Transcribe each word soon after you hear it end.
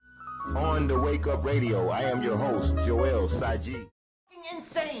On the Wake Up Radio, I am your host, Joel Saji.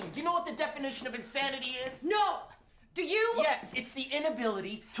 Insane. Do you know what the definition of insanity is? No! Do you? Yes, it's the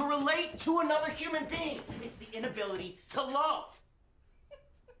inability to relate to another human being. It's the inability to love.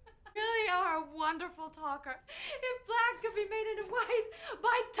 Really are a wonderful talker. If black could be made into white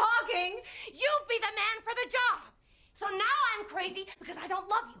by talking, you'd be the man for the job. So now I'm crazy because I don't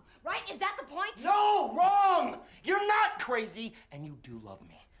love you, right? Is that the point? No, wrong! You're not crazy, and you do love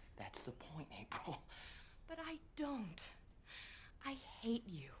me. That's the point, April. But I don't. I hate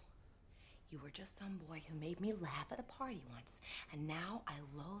you. You were just some boy who made me laugh at a party once, and now I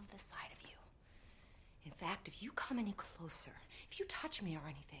loathe the sight of you. In fact, if you come any closer, if you touch me or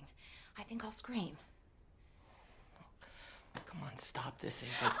anything, I think I'll scream. Oh, come on, stop this,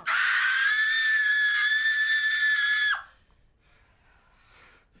 April.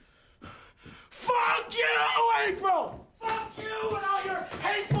 Fuck you, April! Fuck you and all your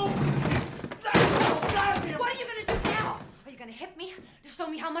hateful... What are you gonna do now? Are you gonna hit me to show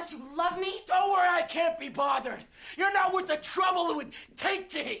me how much you love me? Don't worry, I can't be bothered. You're not worth the trouble it would take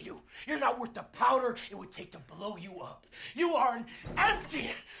to hit you. You're not worth the powder it would take to blow you up. You are an empty,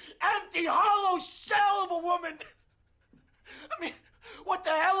 hollow shell of a woman. I mean, what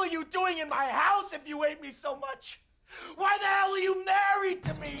the hell are you doing in my house if you hate me so much? Why the hell are you married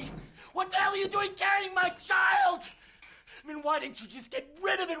to me? What the hell are you doing carrying my child? I mean, why didn't you just get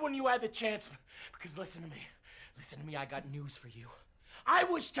rid of it when you had the chance? Because listen to me, I got news for you. I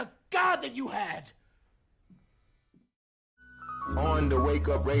wish to God that you had. On the Wake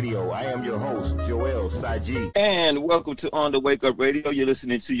Up Radio, I am your host, Joel Saji. And welcome to On the Wake Up Radio. You're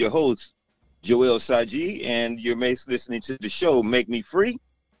listening to your host, Joel Saji, and you're listening to the show, Make Me Free.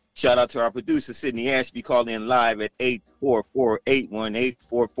 Shout out to our producer, Sydney Ashby, calling in live at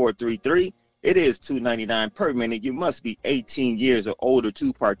 844-818-4433. It is $2.99 per minute. You must be 18 years or older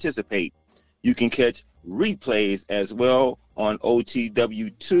to participate. You can catch replays as well on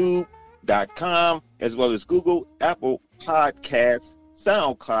otwtube.com, as well as Google, Apple Podcasts,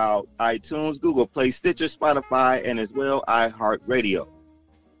 SoundCloud, iTunes, Google Play, Stitcher, Spotify, and as well iHeartRadio.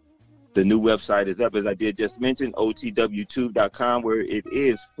 The new website is up, as I did just mention, otwtube.com, where it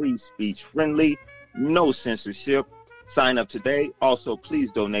is free speech friendly, no censorship. Sign up today. Also,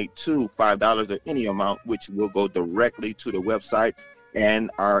 please donate to $5 or any amount, which will go directly to the website and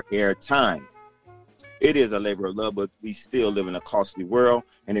our airtime. It is a labor of love, but we still live in a costly world.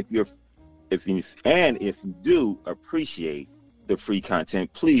 And if you do appreciate the free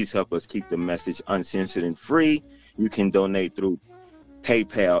content, please help us keep the message uncensored and free. You can donate through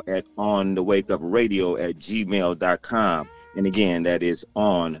PayPal at onthewakeupradio@gmail.com. And again, that is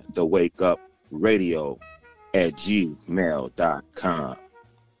onthewakeupradio@gmail.com.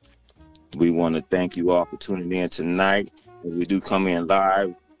 We want to thank you all for tuning in tonight. As we do come in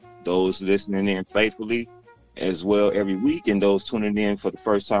live, those listening in faithfully as well every week, and those tuning in for the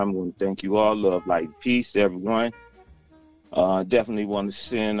first time, I want to thank you all. Love, light, and peace to everyone. Definitely want to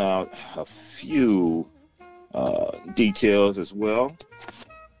send out a few details as well.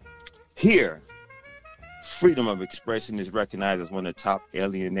 Here, freedom of expression is recognized as one of the top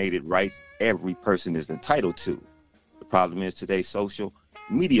alienated rights every person is entitled to. The problem is today's social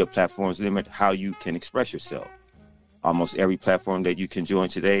media platforms limit how you can express yourself. Almost every platform that you can join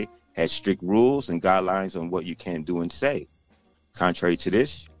today has strict rules and guidelines on what you can do and say. Contrary to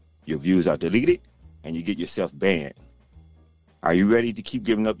this, your views are deleted and you get yourself banned. Are you ready to keep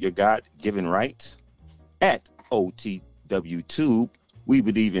giving up your God-given rights? At OTWTube, we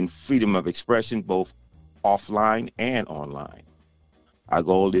believe in freedom of expression both offline and online. Our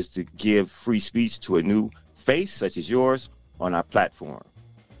goal is to give free speech to a new face such as yours on our platform.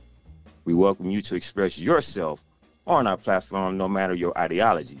 We welcome you to express yourself on our platform, no matter your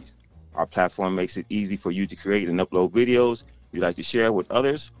ideologies. Our platform makes it easy for you to create and upload videos you'd like to share with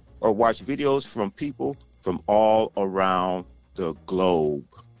others, or watch videos from people from all around the globe.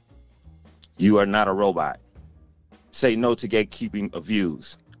 You are not a robot. Say no to gatekeeping of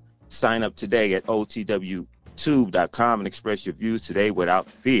views. Sign up today at otwtube.com and express your views today without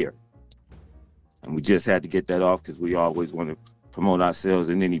fear. And we just had to get that off because we always want to promote ourselves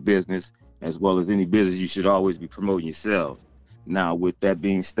in any business. As well as any business, you should always be promoting yourselves. Now, with that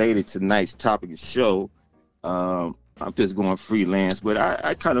being stated, tonight's topic of the show, I'm just going freelance, but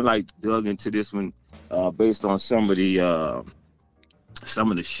I kind of like dug into this one based on some of the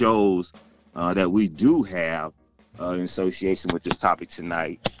shows that we do have in association with this topic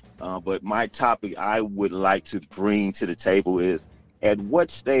tonight. But my topic I would like to bring to the table is, at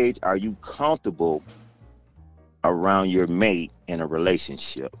what stage are you comfortable around your mate in a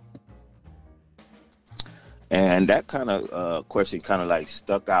relationship? And that kind of question kind of like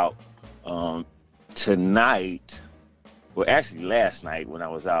stuck out Tonight, well, actually last night when I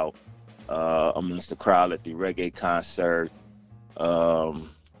was out amongst the crowd at the reggae concert,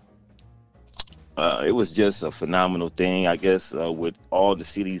 it was just a phenomenal thing. I guess with all the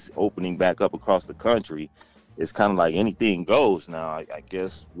cities opening back up across the country, it's kind of like anything goes now. I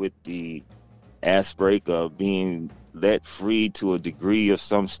guess with the aspect of being let free to a degree of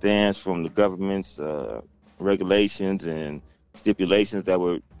some stance from the government's regulations and stipulations that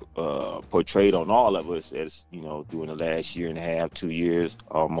were portrayed on all of us as, during the last year and a half, 2 years,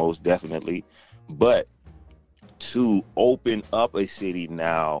 almost definitely. But to open up a city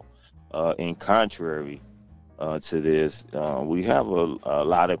now, in contrary to this, we have a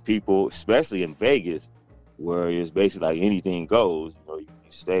lot of people, especially in Vegas, where it's basically like anything goes. You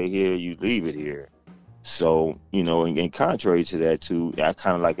stay here, you leave it here. So, and contrary to that too, I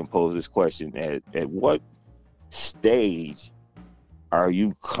kind of like impose this question: at what stage are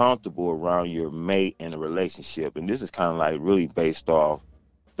you comfortable around your mate in a relationship? And this is kind of like really based off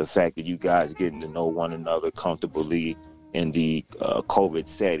the fact that you guys getting to know one another comfortably in the COVID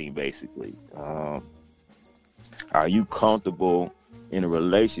setting, basically. Are you comfortable in a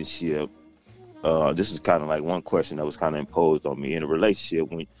relationship? This is kind of like one question that was kind of imposed on me in a relationship.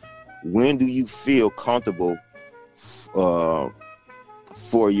 When do you feel comfortable for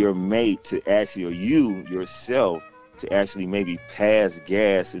your mate to actually, or you yourself, to actually maybe pass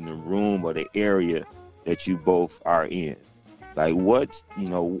gas in the room or the area that you both are in? Like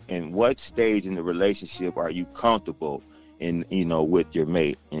in what stage in the relationship are you comfortable in, with your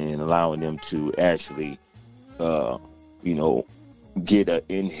mate and allowing them to actually, get an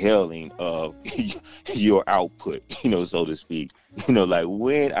inhaling of your output, so to speak. Like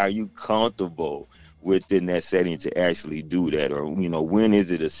when are you comfortable within that setting to actually do that? Or, when is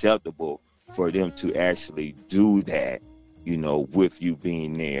it acceptable for them to actually do that, with you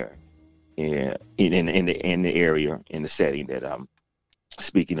being there in the area, in the setting that I'm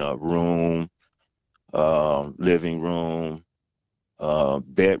speaking of? Room, living room,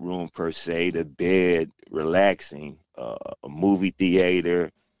 bedroom per se, the bed, relaxing, a movie theater,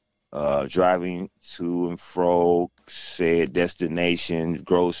 driving to and fro, said destination,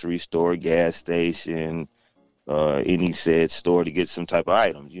 grocery store, gas station, any said store to get some type of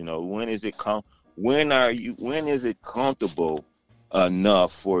items. When is it comfortable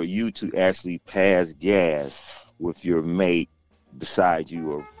enough for you to actually pass gas with your mate beside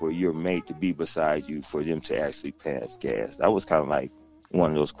you, or for your mate to be beside you, for them to actually pass gas? That was kind of like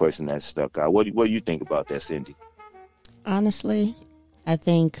one of those questions that stuck out. What do you think about that, Cindy? Honestly, I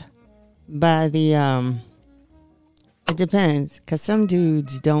think by the it depends, because some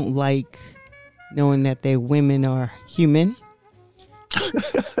dudes don't like knowing that their women are human.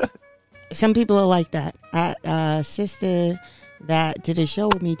 Some people are like that. A sister that did a show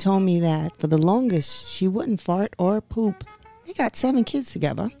with me told me that for the longest she wouldn't fart or poop. They got 7 kids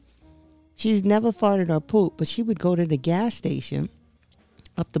together. She's never farted or pooped, but she would go to the gas station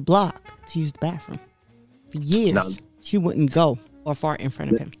up the block to use the bathroom. For years, now, she wouldn't go or fart in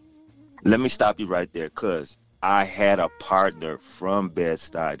front of him. Let me stop you right there, because I had a partner from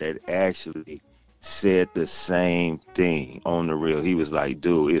Bed-Stuy that actually said the same thing on the real. He was like,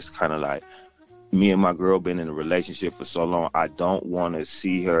 dude, it's kind of like me and my girl been in a relationship for so long. I don't want to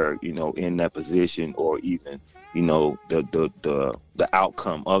see her, in that position, or even, the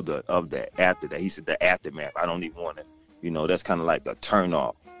outcome of that after that. He said the aftermath. I don't even want to, that's kind of like a turn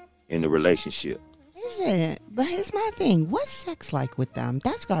off in the relationship. Is it? But here's my thing. What's sex like with them?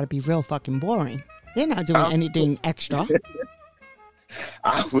 That's got to be real fucking boring. They're not doing anything extra.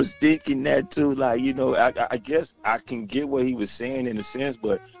 I was thinking that too. Like, I guess I can get what he was saying in a sense,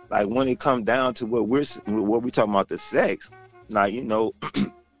 but like when it comes down to what we're talking about, the sex, like,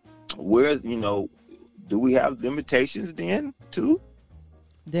 where, do we have limitations then too?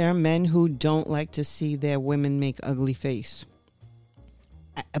 There are men who don't like to see their women make ugly face.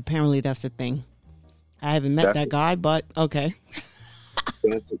 Apparently that's the thing. I haven't met that guy, but okay.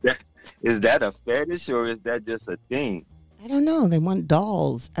 Is that a fetish, or is that just a thing? I don't know. They want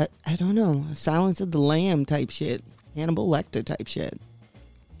dolls. I don't know. Silence of the Lamb type shit. Hannibal Lecter type shit.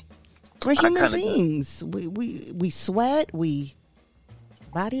 We're human beings. We sweat. We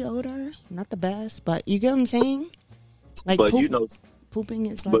body odor, not the best, but you get what I'm saying? Like, but pooping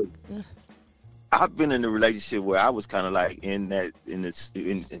is like. I've been in a relationship where I was kind of like in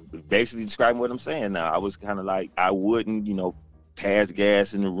basically describing what I'm saying now. I was kind of like, I wouldn't, pass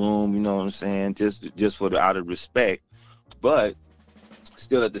gas in the room, you know what I'm saying? Just for out of respect. But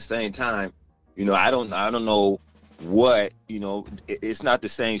still at the same time, I don't know what, it's not the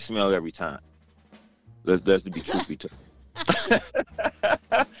same smell every time. Let's be truth be told.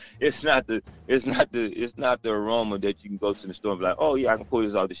 it's not the aroma that you can go to the store and be like, oh yeah, I can pull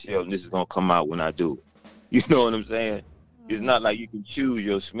this off the shelf and this is gonna come out when I do it. You know what I'm saying? It's not like you can choose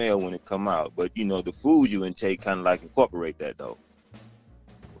your smell when it come out, but you know the food you intake kind of like incorporate that though.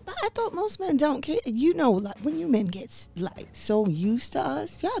 But I thought most men don't care. You know, like when you men get like so used to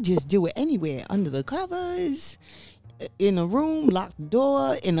us, y'all just do it anywhere, under the covers, in a room, lock the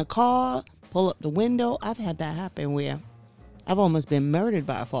door, in a car, pull up the window. I've had that happen where I've almost been murdered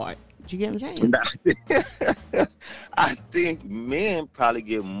by a fart. You get what I'm saying? I think men probably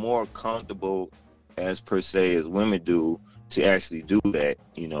get more comfortable as per se as women do to actually do that,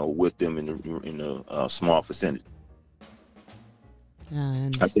 you know, with them in a small vicinity.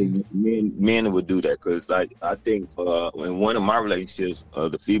 I think men would do that because, like, I think in one of my relationships,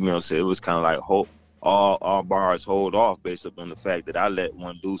 the female said it was kind of like all bars hold off based upon the fact that I let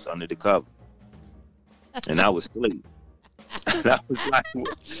one loose under the cover, and I was asleep. And I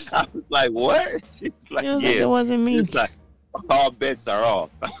was like, what? She's like, yeah, like it wasn't me. It's like all bets are off.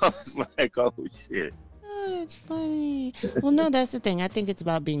 I was like, oh shit. Oh, that's funny. Well, no, that's the thing. I think it's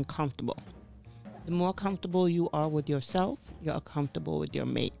about being comfortable. The more comfortable you are with yourself, you're comfortable with your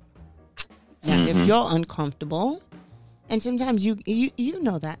mate. Now, if you're uncomfortable, and sometimes you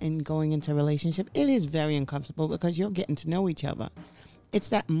know that in going into a relationship, it is very uncomfortable because you're getting to know each other. It's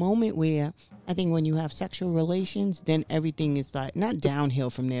that moment where I think when you have sexual relations, then everything is like, not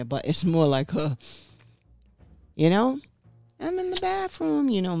downhill from there, but it's more like, you know, I'm in the bathroom,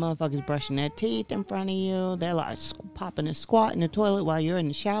 you know, motherfuckers brushing their teeth in front of you. They're like popping a squat in the toilet while you're in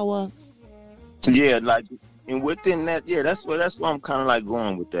the shower. Yeah, like, and within that, yeah, that's where I'm kind of like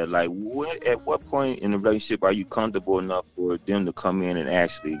going with that. Like, at what point in the relationship are you comfortable enough for them to come in and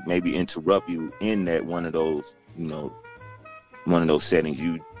actually maybe interrupt you in that one of those, you know, one of those settings,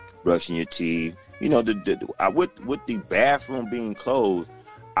 you brushing your teeth, you know, with the bathroom being closed,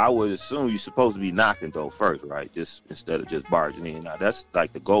 I would assume you're supposed to be knocking though first, right? Just instead of just barging in. Now that's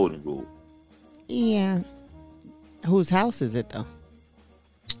like the golden rule. Yeah. Whose house is it though?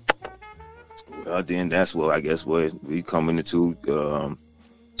 Well, then that's what I guess what we coming into.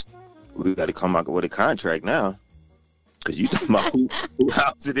 We got to come out with a contract now. Because you talking about who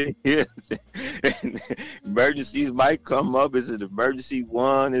house it is. Emergencies might come up. Is it emergency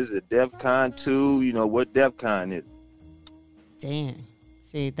 1? Is it DEFCON 2? You know, what DEFCON is. Damn.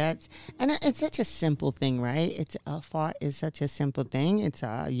 See, and it's such a simple thing, right? It's a fart is such a simple thing. It's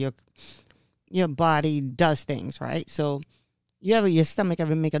your body does things, right? So your stomach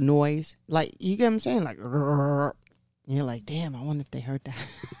ever make a noise? Like, you get what I'm saying? Like, you're like, damn, I wonder if they heard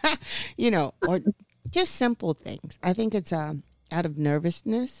that. You know, or just simple things. I think it's out of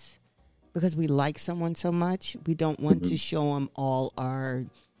nervousness because we like someone so much. We don't want to show them all our,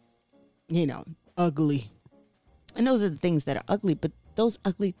 you know, ugly. And those are the things that are ugly, but those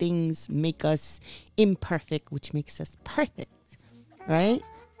ugly things make us imperfect, which makes us perfect, right?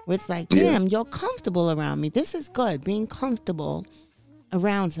 Where it's like, damn, you're comfortable around me. This is good. Being comfortable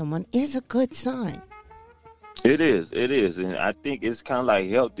around someone is a good sign. It is. And I think it's kind of like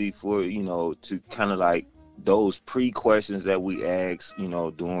healthy for, you know, to kind of like those pre-questions that we ask, you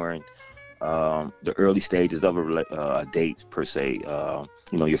know, during the early stages of a date, per se.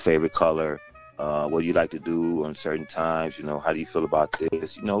 You know, your favorite color, what do you like to do on certain times, you know, how do you feel about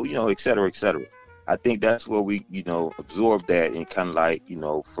this, you know, et cetera, et cetera. I think that's where we, you know, absorb that and kind of like, you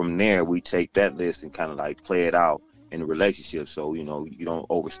know, from there we take that list and kind of like play it out in the relationship. So, you know, you don't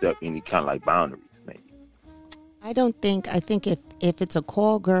overstep any kind of like boundaries. I think if it's a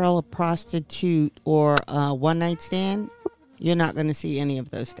call girl, a prostitute, or a one-night stand, you're not going to see any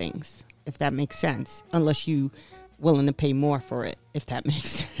of those things, if that makes sense, unless you willing to pay more for it, if that makes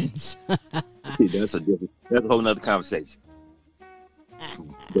sense. That's a whole nother conversation.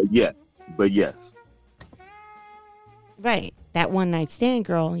 But yes. Right. That one-night stand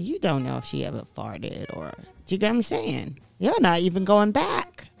girl, you don't know if she ever farted or, do you get what I'm saying? You're not even going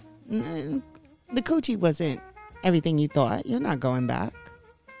back. The coochie wasn't everything you thought. You're not going back.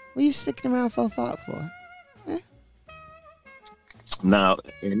 What are you sticking around for a fart for? Now,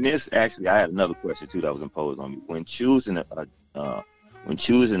 in this, actually, I had another question too that was imposed on me. When choosing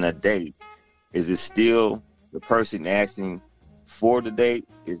a date, is it still the person asking for the date?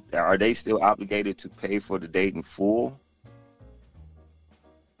 Are they still obligated to pay for the date in full?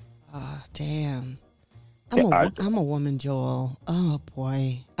 Oh, damn. I'm a woman, Joel. Oh,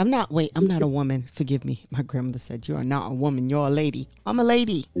 boy. I'm not a woman. Forgive me. My grandmother said, you are not a woman. You're a lady. I'm a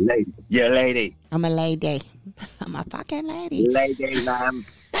lady. Lady. You're a lady. I'm a lady. I'm a fucking lady. Lady, ma'am.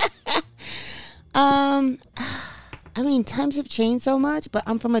 I mean, times have changed so much, but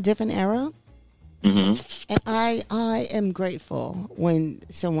I'm from a different era. Mm-hmm. And I am grateful when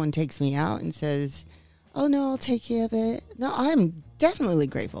someone takes me out and says, "Oh no, I'll take care of it." No, I'm definitely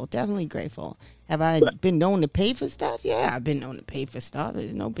grateful. Definitely grateful. Have I been known to pay for stuff? Yeah, I've been known to pay for stuff.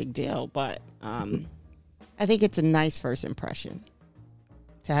 It's no big deal. But I think it's a nice first impression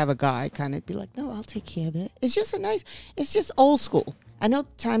to have a guy kind of be like, "No, I'll take care of it." It's just it's just old school. I know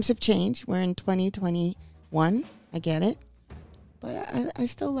times have changed. We're in 2021. I get it. But I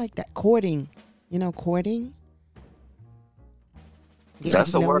still like that courting. You know, courting. Getting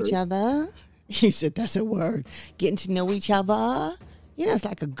That's to a know word. each other. You said that's a word. Getting to know each other. You know, it's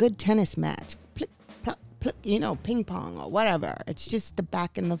like a good tennis match. Plick, pluck, pluck, you know, ping pong or whatever. It's just the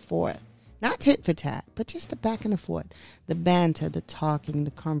back and the forth. Not tit for tat, but just the back and the forth. The banter, the talking,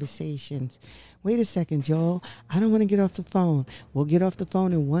 the conversations. Wait a second, Joel. I don't want to get off the phone. We'll get off the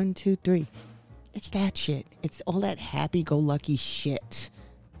phone in 1, 2, 3. It's that shit. It's all that happy-go-lucky shit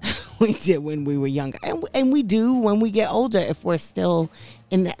we did when we were younger. And we do when we get older if we're still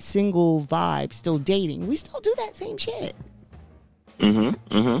in that single vibe, still dating. We still do that same shit.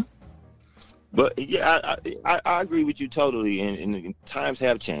 Mm-hmm. Mm-hmm. But yeah, I agree with you totally, and times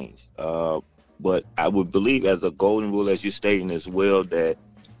have changed. But I would believe, as a golden rule, as you're stating as well, that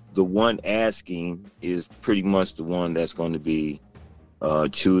the one asking is pretty much the one that's going to be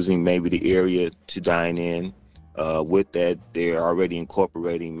choosing maybe the area to dine in. With that, they're already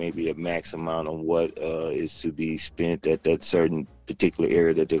incorporating maybe a max amount on what is to be spent at that certain particular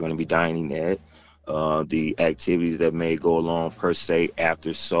area that they're going to be dining at. The activities that may go along per se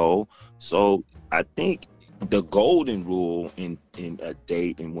after so. So I think the golden rule in a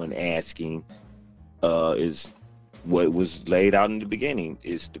date and when asking is what was laid out in the beginning.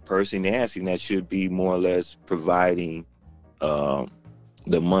 Is the person asking that should be more or less providing the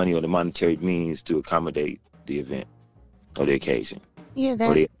money or the monetary means to accommodate the event or the occasion. Yeah,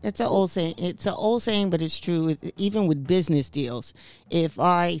 that's an old saying. It's an old saying, but it's true. Even with business deals, if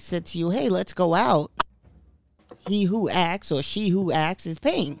I said to you, "Hey, let's go out," he who acts or she who acts is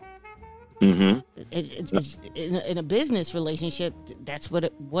paying. Mm-hmm. It's in a business relationship, that's what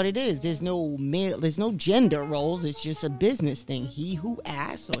it is. There's no male, there's no gender roles. It's just a business thing. He who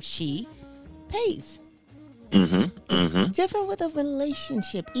asks or she pays. Mm-hmm. It's Mm-hmm. different with a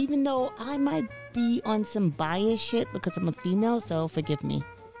relationship, even though I might be on some bias shit because I'm a female, so forgive me.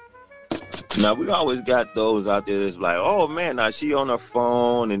 Now we always got those out there that's like, oh man, now she on her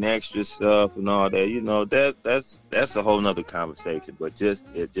phone and extra stuff and all that. You know, that's a whole nother conversation. But just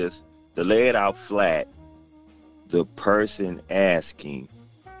to lay it out flat, the person asking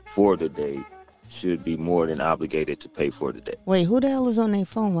for the date should be more than obligated to pay for the date. Wait, who the hell is on their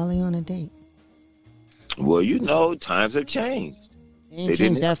phone while they on a date? Well, you know, times have changed. They ain't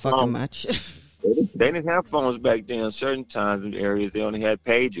changed that fucking much. They didn't have phones back then. Certain times in areas, they only had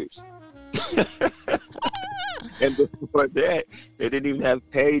pagers. And before that, they didn't even have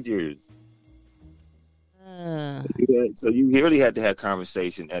pagers. So you really had to have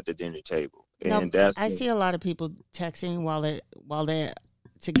conversation at the dinner table. And I see a lot of people texting while they're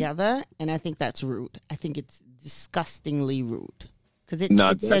together, and I think that's rude. I think it's disgustingly rude. Because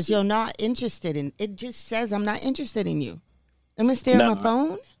it says you're not interested in. It just says I'm not interested in you. I'm gonna stay on my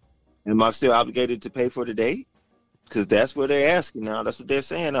phone. Am I still obligated to pay for the date? Because that's what they're asking now. That's what they're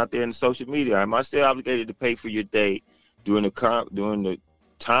saying out there in social media. Am I still obligated to pay for your date during the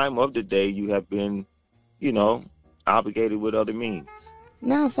time of the day you have been, you know, obligated with other means?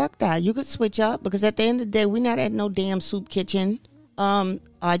 No, fuck that. You could switch up because at the end of the day, we're not at no damn soup kitchen.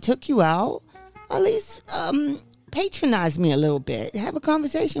 I took you out. At least patronize me a little bit. Have a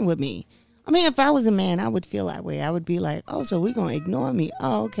conversation with me. I mean, if I was a man, I would feel that way. I would be like, oh, so we're going to ignore me.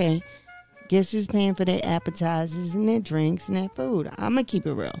 Oh, okay. Guess who's paying for their appetizers and their drinks and their food? I'm going to keep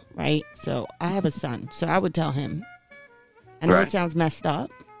it real, right? So I have a son. So I would tell him. I know it sounds messed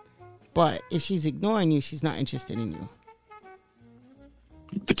up, but if she's ignoring you, she's not interested in you.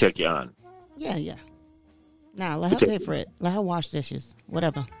 Protect your honor. Yeah. Now, let her pay for it. Let her wash dishes.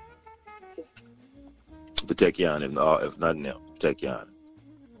 Whatever. Protect your honor. If nothing else, protect your honor.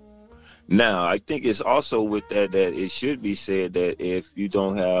 Now, I think it's also with that it should be said that if you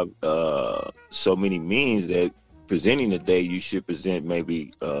don't have so many means that presenting the day, you should present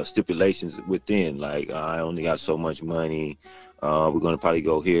maybe stipulations within, like I only got so much money. We're going to probably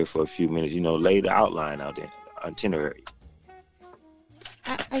go here for a few minutes. You know, lay the outline out there, itinerary.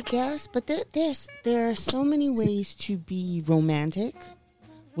 I guess, but there are so many ways to be romantic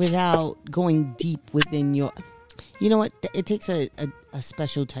without going deep within your. You know what? It takes a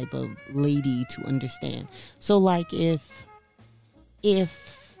special type of lady to understand. So, like, if you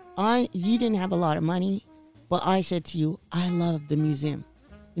didn't have a lot of money, but I said to you, I love the museum.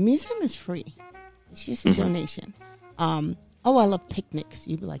 The museum is free. It's just a donation. Oh, I love picnics.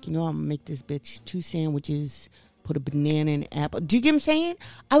 You'd be like, I'm going to make this bitch 2 sandwiches, put a banana and an apple. Do you get what I'm saying?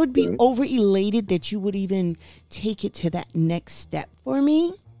 I would be over elated that you would even take it to that next step for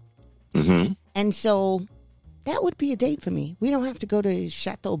me. Mm-hmm. And so that would be a date for me. We don't have to go to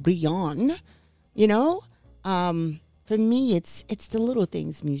Chateaubriand, For me, it's the little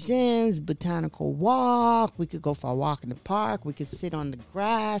things, museums, botanical walk. We could go for a walk in the park. We could sit on the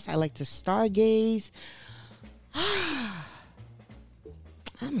grass. I like to stargaze.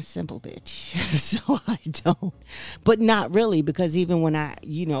 I'm a simple bitch, so I don't. But not really, because even when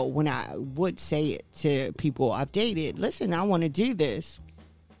I would say it to people I've dated, listen, I want to do this.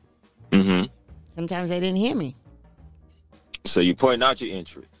 Mm-hmm. Sometimes they didn't hear me. So you point out your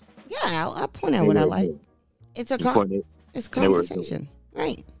interests. Yeah, I'll point out what I like. It's a conversation,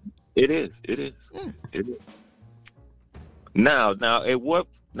 right? It is. It is. Yeah. It is. Now,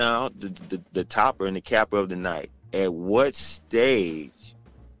 the topper and the capper of the night. At what stage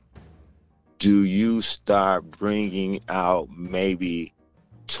do you start bringing out maybe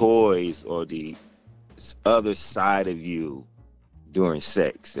toys or the other side of you during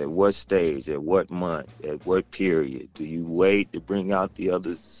sex? At what stage? At what month? At what period? Do you wait to bring out the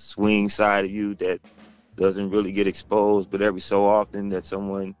other swing side of you that doesn't really get exposed, but every so often that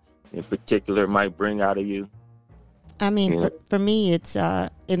someone in particular might bring out of you? I mean, for me, it's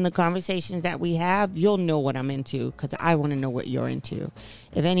in the conversations that we have, you'll know what I'm into because I want to know what you're into.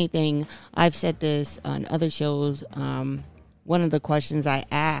 If anything, I've said this on other shows. One of the questions I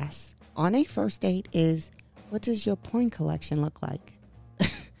ask on a first date is, what does your porn collection look like?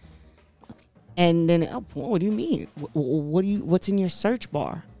 And then, what do you mean? What's in your search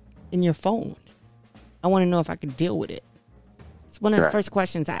bar in your phone? I want to know if I can deal with it. It's one of the first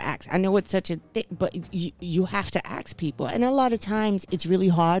questions I ask. I know it's such a thing, but you have to ask people. And a lot of times it's really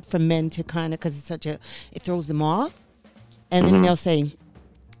hard for men to kind of, because it throws them off. And then they'll say,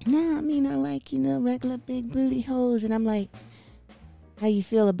 no, I mean, I like, regular big booty hoes. And I'm like, how you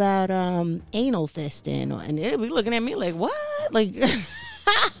feel about anal fisting? And they'll be looking at me like, what? Like,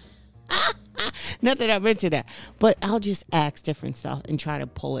 not that I'm into that. But I'll just ask different stuff and try to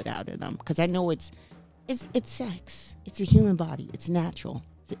pull it out of them. Because I know it's sex. It's a human body. It's natural.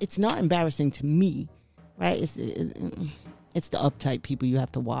 It's not embarrassing to me, right? It's the uptight people you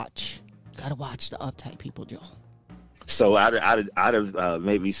have to watch. You got to watch the uptight people, Joe. So out of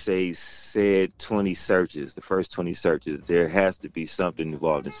maybe say said 20 searches, the first 20 searches, there has to be something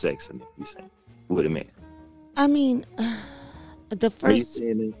involved in sex in it, you say, with a man. I mean, the first...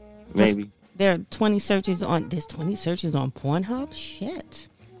 Maybe. There are 20 searches on... There's 20 searches on Pornhub? Shit.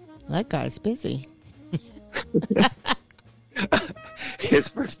 That guy's busy. His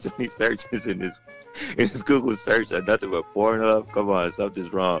first 20 searches in his Google search are nothing but Pornhub. Come on,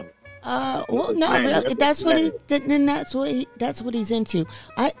 something's wrong. Well, no, really, that's what he's into.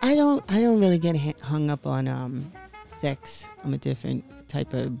 I don't really get hung up on sex. I'm a different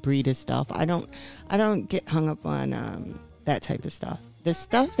type of breed of stuff. I don't get hung up on that type of stuff. The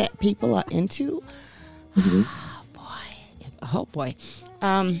stuff that people are into. Oh boy.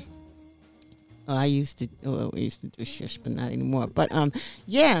 We used to do shush, but not anymore. But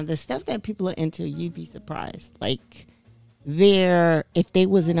the stuff that people are into, you'd be surprised. Like, if they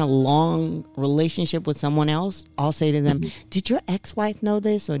was in a long relationship with someone else, I'll say to them, did your ex-wife know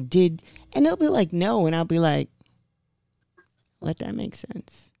this? And they'll be like, no. And I'll be like, let that make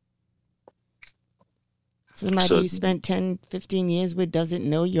sense. Somebody you spent 10, 15 years with doesn't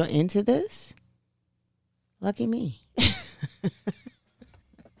know you're into this? Lucky me.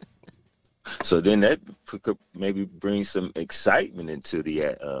 So then that could maybe bring some excitement into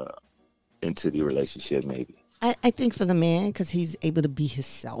the relationship, maybe. I think for the man, because he's able to be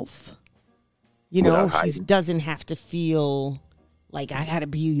himself. He doesn't have to feel like I gotta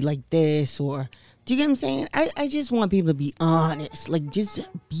be like this, or do you get what I'm saying? I just want people to be honest. Like, just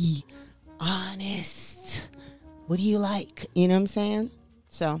be honest. What do you like? You know what I'm saying?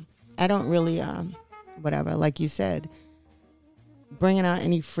 So I don't really whatever, like you said, bringing out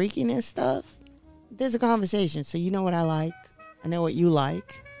any freakiness stuff. There's a conversation, so you know what I like. I know what you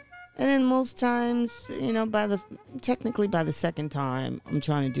like. And then most times, by the second time, I'm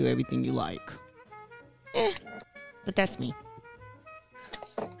trying to do everything you like. But that's me.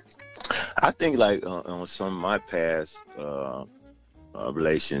 I think, like, on some of my past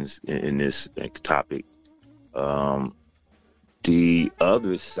relations in this topic, the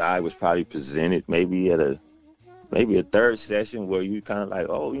other side was probably presented maybe at a third session where you kind of like,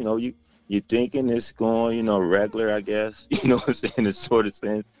 oh, you're thinking it's going, regular, I guess, in a sort of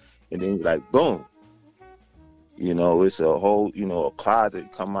sense. And then you're like, boom, You know, it's a whole, you know, a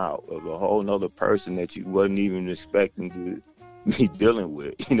closet come out of a whole nother person that you wasn't even expecting to be dealing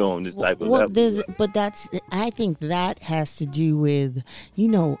with, you know, on this type of Well, level. I think that has to do with, you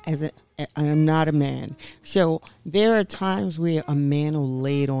know, I'm not a man. So there are times where a man will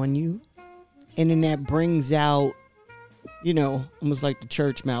lay it on you, and then that brings out, you know, almost like the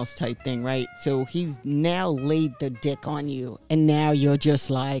church mouse type thing, right? So he's now laid the dick on you, and now you're just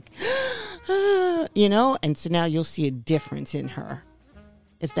like, you know, and so now you'll see a difference in her,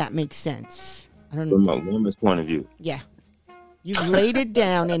 if that makes sense. I don't know. From a woman's point of view. Yeah. You've laid it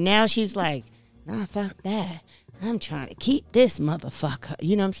down, and now she's like, nah, fuck that. I'm trying to keep this motherfucker.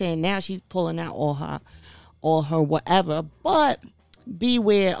 You know what I'm saying? Now she's pulling out all her whatever. But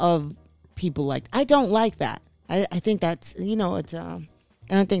beware of people like, I don't like that. I think that's, you know, it's I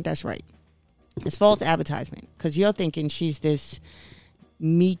don't think that's right. It's false advertisement, because you're thinking she's this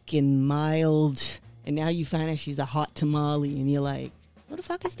meek and mild, and now you find out she's a hot tamale, and you're like, what the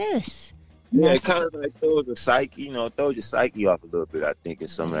fuck is this? Yeah, it kind of like throws the psyche, you know, throws your psyche off a little bit, I think, in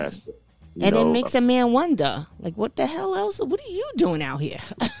some aspect. And it makes a man wonder, like, what the hell else? What are you doing out here?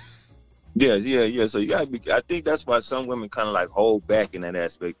 Yeah. So you gotta be. I think that's why some women kind of like hold back in that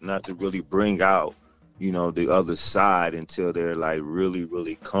aspect, not to really bring out, you know, the other side until they're like really,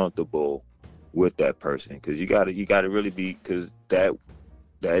 really comfortable with that person. Because you gotta really be, because that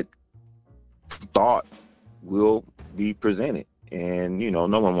thought will be presented, and you know,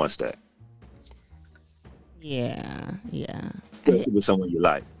 no one wants that. Yeah. Especially with someone you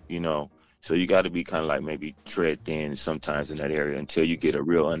like, you know. So you got to be kind of like maybe tread thin sometimes in that area until you get a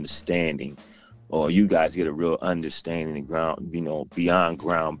real understanding, or you guys get a real understanding and ground, you know, beyond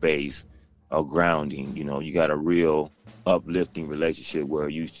ground base or grounding. You know, you got a real uplifting relationship where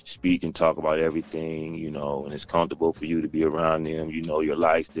you speak and talk about everything, you know, and it's comfortable for you to be around them. You know, your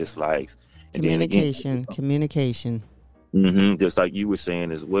likes, dislikes, and Communication. Just like you were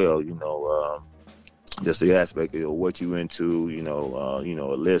saying as well, you know. Just the aspect of what you into, you know,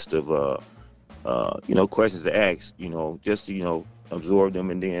 a list of, you know, questions to ask, you know, just to, you know, absorb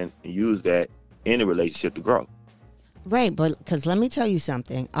them and then use that in a relationship to grow. Right, but because let me tell you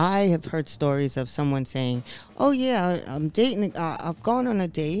something. I have heard stories of someone saying, oh, yeah, I'm dating, I've gone on a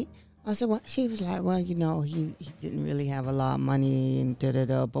date. I said, well, she was like, well, you know, he didn't really have a lot of money and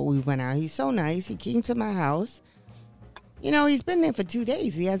da-da-da, but we went out. He's so nice. He came to my house. You know, he's been there for 2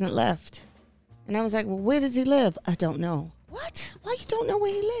 days. He hasn't left. And I was like, well, where does he live? I don't know. What? Why you don't know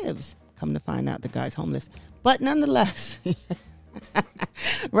where he lives? Come to find out the guy's homeless. But nonetheless,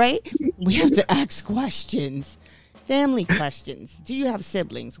 right? We have to ask questions. Family questions. Do you have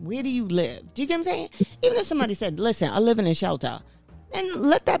siblings? Where do you live? Do you get what I'm saying? Even if somebody said, listen, I live in a shelter, and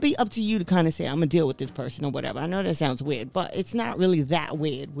let that be up to you to kind of say, I'm going to deal with this person or whatever. I know that sounds weird, but it's not really that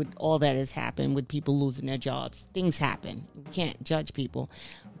weird with all that has happened with people losing their jobs. Things happen. You can't judge people.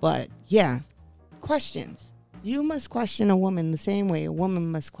 But, yeah. Questions. You must question a woman the same way a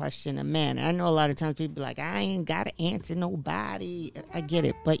woman must question a man. I know a lot of times people be like, I ain't got to answer nobody. I get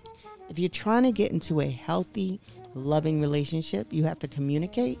it. But if you're trying to get into a healthy, loving relationship, you have to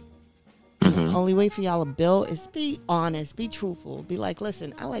communicate. Mm-hmm. The only way for y'all to build is be honest, be truthful. Be like,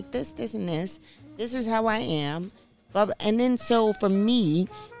 listen, I like this, this, and this. This is how I am. And then so for me,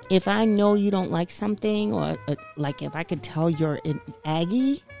 if I know you don't like something, or like if I could tell you're an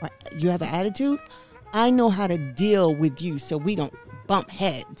Aggie, or you have an attitude, I know how to deal with you so we don't bump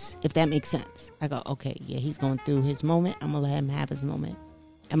heads, if that makes sense. I go, okay, yeah, he's going through his moment. I'm going to let him have his moment.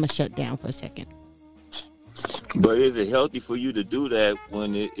 I'm going to shut down for a second. But is it healthy for you to do that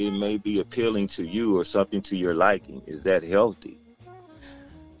when it may be appealing to you or something to your liking? Is that healthy?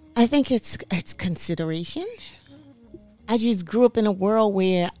 I think it's consideration. I just grew up in a world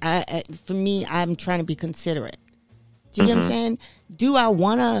where, for me, I'm trying to be considerate. Do you get what I'm saying? Do I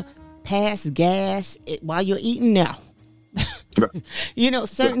want to pass gas while you're eating? No. You know,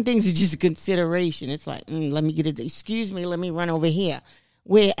 certain things are just a consideration. It's like, let me get it. Excuse me, let me run over here.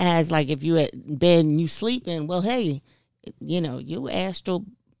 Whereas, like, if you at bed and you sleeping, well, hey, you know, you astral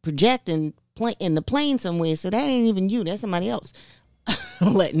projecting in the plane somewhere, so that ain't even you. That's somebody else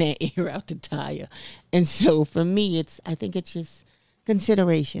letting that air out the tire. And so for me, I think it's just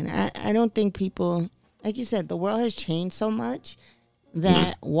consideration. I don't think people, like you said, the world has changed so much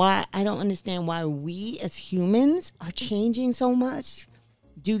that why I don't understand why we as humans are changing so much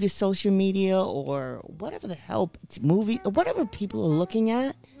due to social media or whatever the hell, movie, or whatever people are looking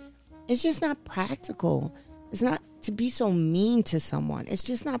at. It's just not practical. It's not to be so mean to someone. It's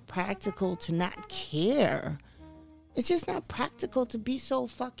just not practical to not care. It's just not practical to be so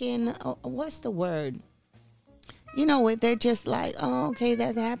fucking, what's the word? You know, they're just like, oh, okay,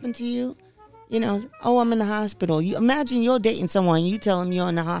 that happened to you. You know, oh, I'm in the hospital. You imagine you're dating someone, you tell them you're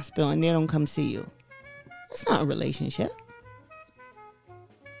in the hospital and they don't come see you. That's not a relationship.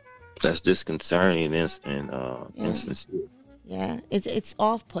 That's disconcerting and insincere. Yeah, it's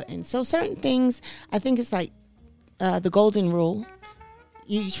off-putting. So certain things, I think it's like the golden rule.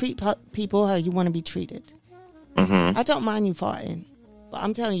 You treat people how you want to be treated. Mm-hmm. I don't mind you farting, but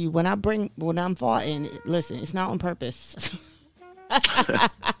I'm telling you, when I'm farting, listen, it's not on purpose.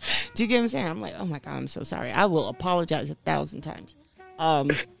 Do you get what I'm saying? I'm like, oh my God, I'm so sorry. I will apologize 1,000 times. Well,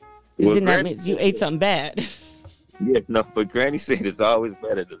 then that means you ate something bad. Yeah, no, but Granny said it's always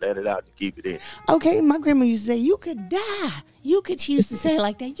better to let it out than keep it in. Okay, my grandma used to say, you could die. She used to say it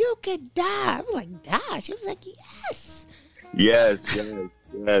like that. You could die. I was like, die? She was like, yes. Yes.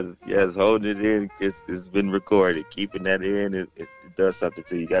 Holding it in, it's been recorded. Keeping that in, it does something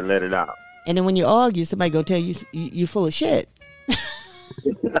to you. You got to let it out. And then when you argue, somebody go tell you you full of shit.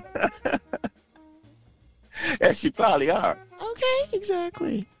 And she probably are. Okay,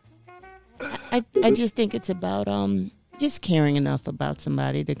 exactly. I just think it's about just caring enough about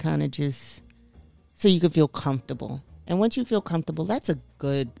somebody to kind of just so you can feel comfortable. And once you feel comfortable, that's a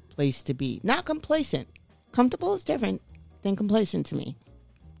good place to be. Not complacent. Comfortable is different than complacent to me.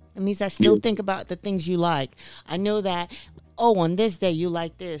 It means I still think about the things you like. I know that, oh, on this day you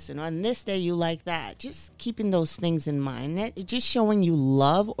like this, and on this day you like that. Just keeping those things in mind. That just showing you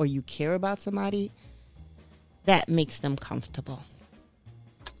love or you care about somebody, that makes them comfortable.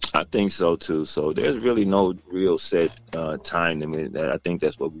 I think so too. So there's really no real set time limit. I think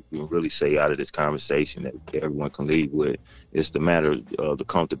that's what we can really say out of this conversation that everyone can leave with. It's the matter of the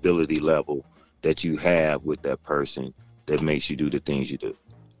comfortability level that you have with that person that makes you do the things you do.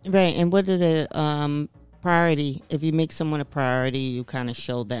 Right, and what are the priority? If you make someone a priority, you kind of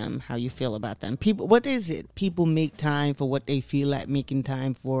show them how you feel about them. People, what is it? People make time for what they feel like making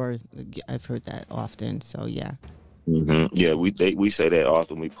time for. I've heard that often. So yeah. Mm-hmm. Yeah, we say that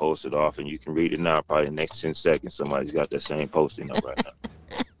often. We post it often. You can read it now. Probably the next 10 seconds, somebody's got that same posting up right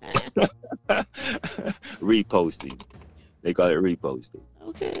now. Reposting. They call it reposting.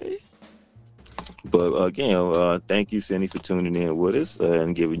 Okay. But again, thank you, Cindy, for tuning in with us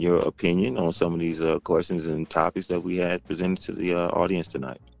and giving your opinion on some of these questions and topics that we had presented to the audience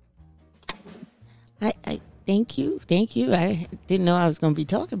tonight. I thank you. I didn't know I was going to be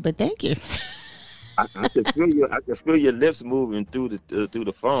talking, but thank you. I could feel your lips moving through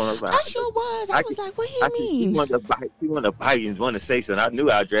the phone. I was like, I sure was. I was like, what do you mean? You want to bite and want to say something. I knew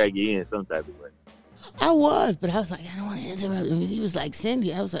I'd drag you in some type of way. I was, but I was like, I don't want to interrupt him. He was like,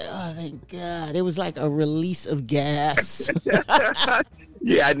 Cindy. I was like, oh, thank God. It was like a release of gas.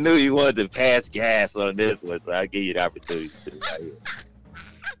 Yeah, I knew you wanted to pass gas on this one, so I gave you the opportunity to.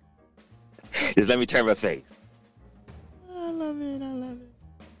 Just let me turn my face. I love it.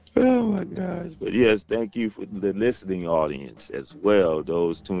 Oh my gosh. But yes, thank you for the listening audience as well.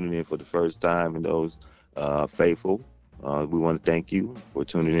 Those tuning in for the first time and those faithful. We want to thank you for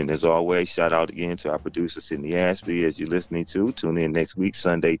tuning in as always. Shout out again to our producer, Sydney Ashby, as you're listening to. Tune in next week,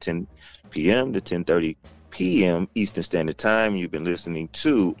 Sunday, 10 p.m. to 10:30 p.m. Eastern Standard Time. You've been listening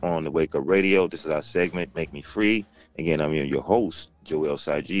to On the Wake Up Radio. This is our segment, Make Me Free. Again, I'm your host, Joel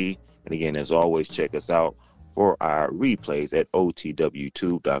Saji. And again, as always, check us out for our replays at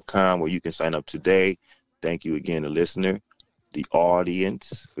otwtube.com, where you can sign up today. Thank you again, the listener, the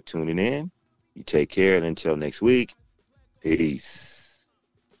audience, for tuning in. You take care, and until next week, peace.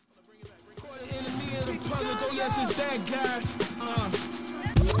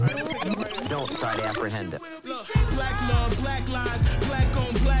 Don't try to apprehend it. Black love, black lies, black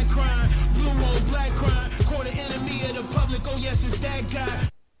on black crime, blue on black crime, quarter enemy of the public, oh yes, it's that guy.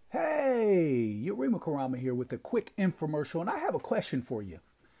 Hey, Yurima Karama here with a quick infomercial, and I have a question for you.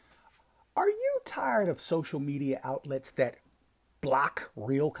 Are you tired of social media outlets that block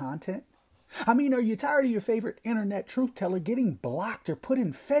real content? I mean, are you tired of your favorite internet truth teller getting blocked or put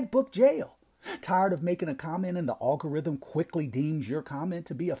in Fedbook jail? Tired of making a comment and the algorithm quickly deems your comment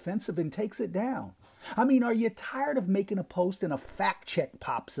to be offensive and takes it down? I mean, are you tired of making a post and a fact check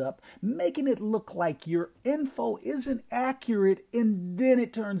pops up, making it look like your info isn't accurate, and then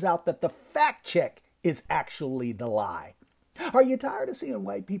it turns out that the fact check is actually the lie? Are you tired of seeing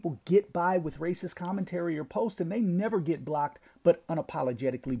white people get by with racist commentary or posts and they never get blocked, but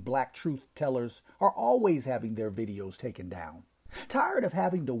unapologetically black truth tellers are always having their videos taken down? Tired of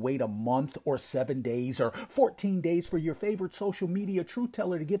having to wait a month or 7 days or 14 days for your favorite social media truth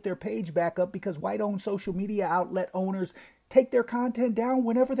teller to get their page back up because white-owned social media outlet owners take their content down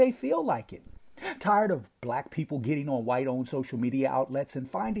whenever they feel like it? Tired of black people getting on white-owned social media outlets and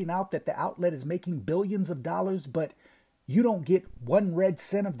finding out that the outlet is making billions of dollars, but you don't get 1 red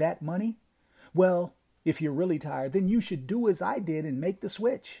cent of that money? Well, if you're really tired, then you should do as I did and make the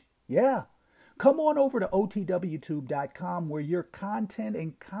switch. Yeah. Come on over to otwtube.com where your content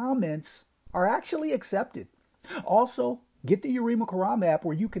and comments are actually accepted. Also, get the Yurima Karama app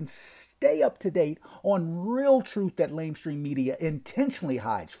where you can stay up to date on real truth that lamestream media intentionally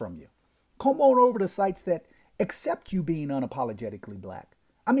hides from you. Come on over to sites that accept you being unapologetically black.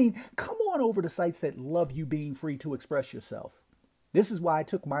 I mean, come on over to sites that love you being free to express yourself. This is why I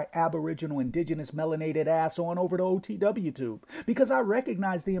took my Aboriginal, Indigenous, melanated ass on over to OTWTube, because I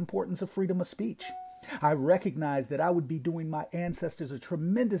recognize the importance of freedom of speech. I recognize that I would be doing my ancestors a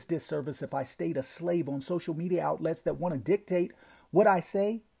tremendous disservice if I stayed a slave on social media outlets that want to dictate what I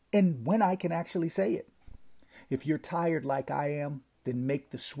say and when I can actually say it. If you're tired like I am, then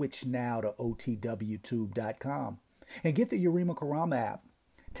make the switch now to otwtube.com and get the Yurima Karama app.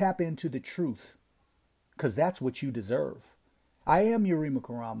 Tap into the truth, because that's what you deserve. I am Yurima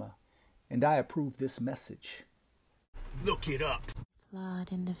Karama, and I approve this message. Look it up.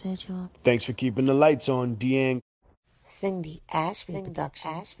 Flawed individual. Thanks for keeping the lights on, Deang. Cindy Ashby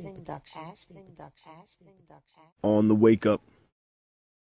Productions. On the Wake Up